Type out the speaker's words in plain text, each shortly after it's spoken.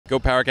Go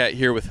Powercat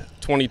here with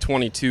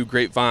 2022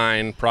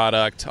 Grapevine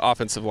product,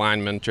 offensive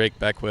lineman Drake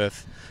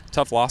Bequeaith.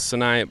 Tough loss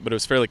tonight, but it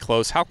was fairly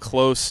close. How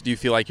close do you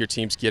feel like your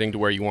team's getting to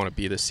where you want to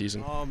be this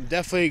season?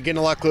 Definitely getting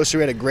a lot closer.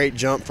 We had a great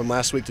jump from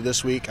last week to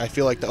this week. I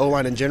feel like the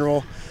O-line in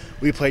general,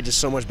 we played just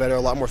so much better, a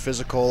lot more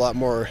physical, a lot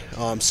more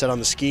set on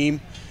the scheme.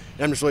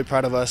 And I'm just really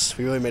proud of us.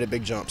 We really made a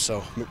big jump,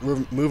 so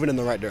we're moving in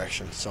the right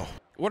direction. So,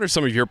 what are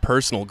some of your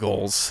personal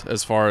goals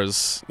as far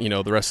as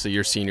the rest of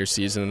your senior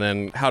season, and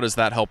then how does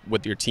that help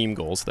with your team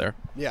goals there?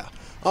 Yeah,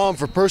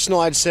 for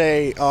personal, I'd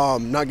say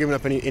not giving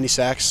up any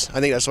sacks.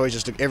 I think that's always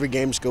just every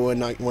game's go in,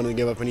 not wanting to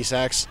give up any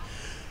sacks.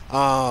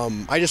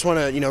 I just want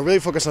to really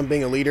focus on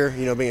being a leader.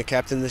 Being a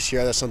captain this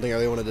year. That's something I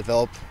really want to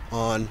develop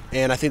on,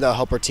 and I think that'll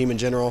help our team in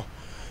general.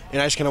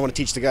 And I just kind of want to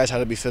teach the guys how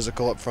to be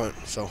physical up front.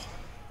 So.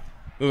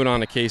 Moving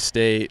on to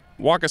K-State,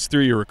 walk us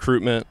through your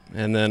recruitment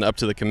and then up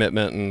to the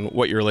commitment and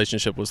what your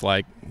relationship was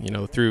like,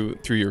 through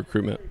your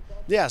recruitment.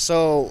 Yeah,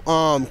 so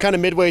kind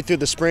of midway through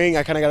the spring,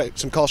 I kind of got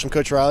some calls from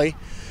Coach Riley.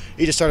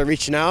 He just started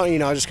reaching out,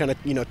 I was just kind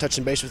of,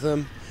 touching base with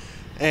him.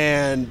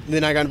 And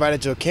then I got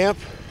invited to a camp,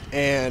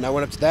 and I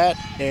went up to that,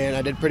 and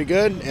I did pretty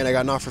good, and I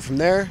got an offer from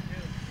there.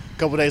 A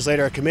couple days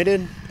later, I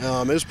committed.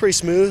 It was pretty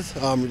smooth.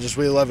 Just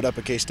really love it up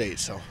at K-State,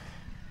 so.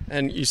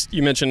 And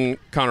you mentioned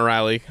Connor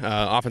Riley,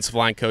 offensive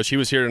line coach. He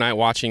was here tonight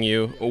watching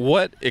you.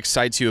 What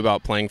excites you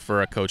about playing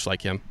for a coach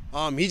like him?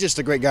 He's just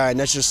a great guy, and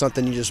that's just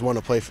something you just want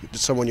to play for,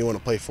 someone you want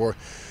to play for.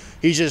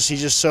 He's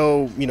just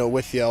so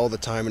with you all the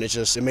time, and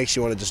it makes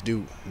you want to just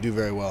do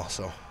very well.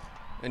 So.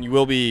 And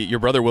your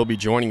brother will be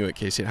joining you at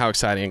K-State. How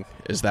exciting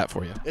is that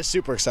for you? It's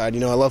super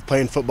exciting. I love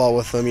playing football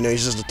with him.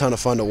 He's just a ton of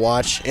fun to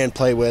watch and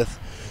play with.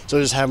 So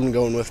just having him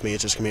going with me,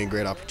 it's just gonna be a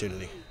great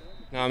opportunity.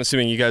 Now, I'm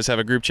assuming you guys have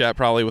a group chat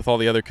probably with all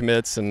the other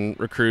commits and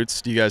recruits.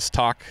 Do you guys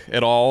talk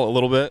at all a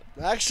little bit?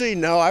 Actually,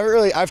 no.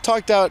 I've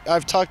talked to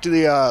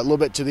a little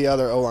bit to the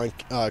other O-line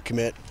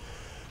commit,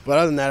 but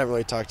other than that, I haven't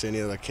really talked to any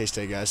of the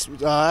K-State guys.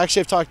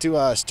 Actually, I've talked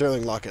to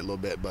Sterling Lockett a little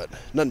bit, but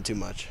nothing too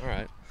much. All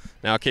right.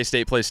 Now,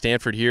 K-State plays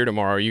Stanford here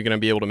tomorrow. Are you going to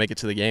be able to make it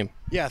to the game?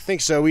 Yeah, I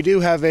think so. We do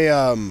have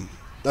a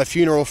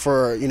funeral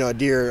for a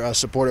dear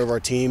supporter of our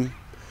team,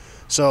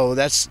 so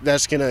that's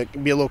going to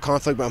be a little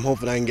conflict, but I'm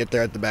hoping I can get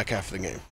there at the back half of the game.